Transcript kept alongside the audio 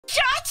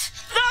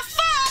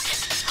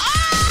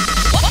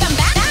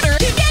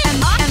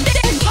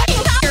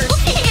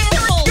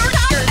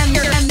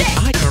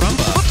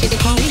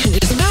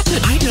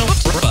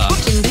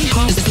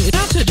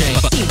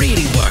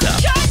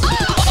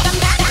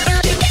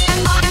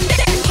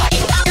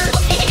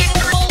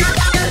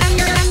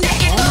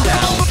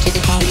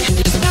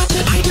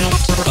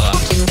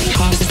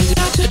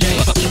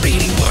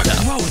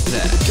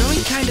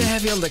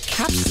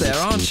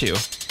don't you?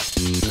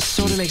 It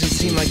sort of makes it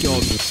seem like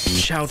you're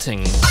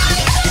shouting.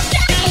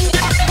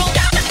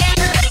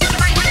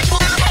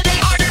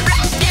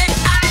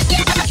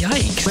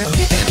 Yikes.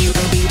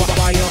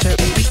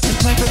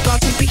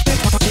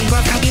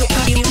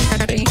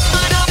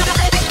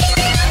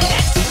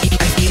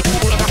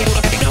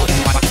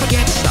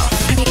 Forget stuff.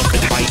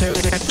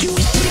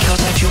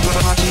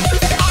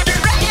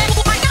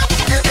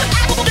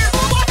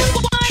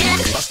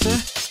 Shuckbuster?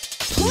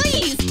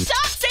 Please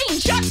stop saying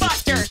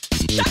Shuckbuster.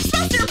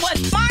 Shuckbuster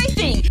was my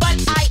thing, but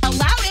I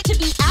allowed it to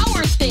be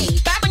our thing.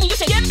 Back when you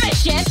used to give a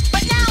shit,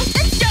 but now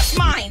it's just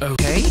mine.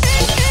 Okay.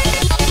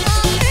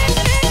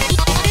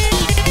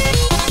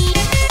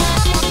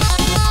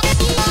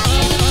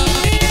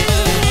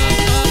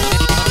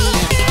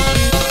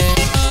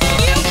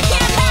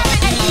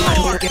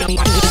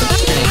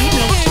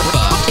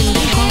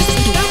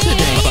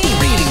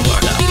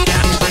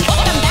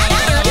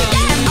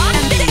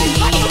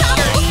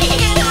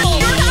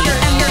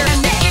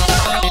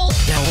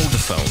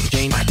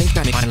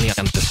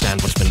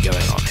 Understand what's been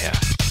going on here.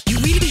 You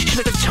really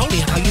should have told me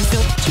how you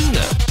felt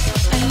sooner.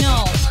 I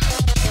know.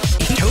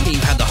 If you told me you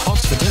had the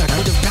hots for Dirk, I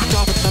would have backed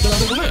off with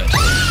another word.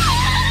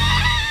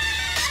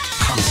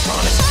 I'm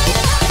sorry.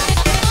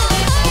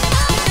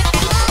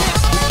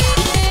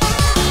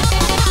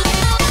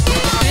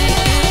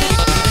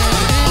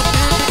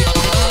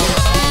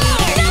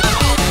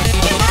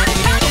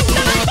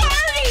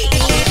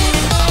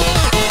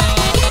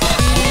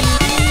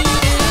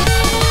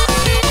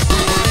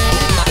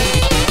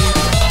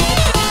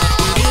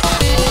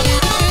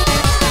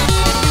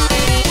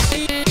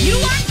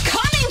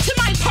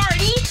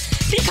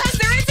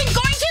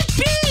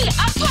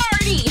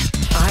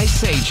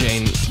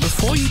 Jane,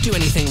 before you do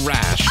anything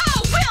rash...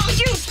 Oh, will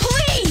you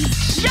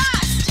please shut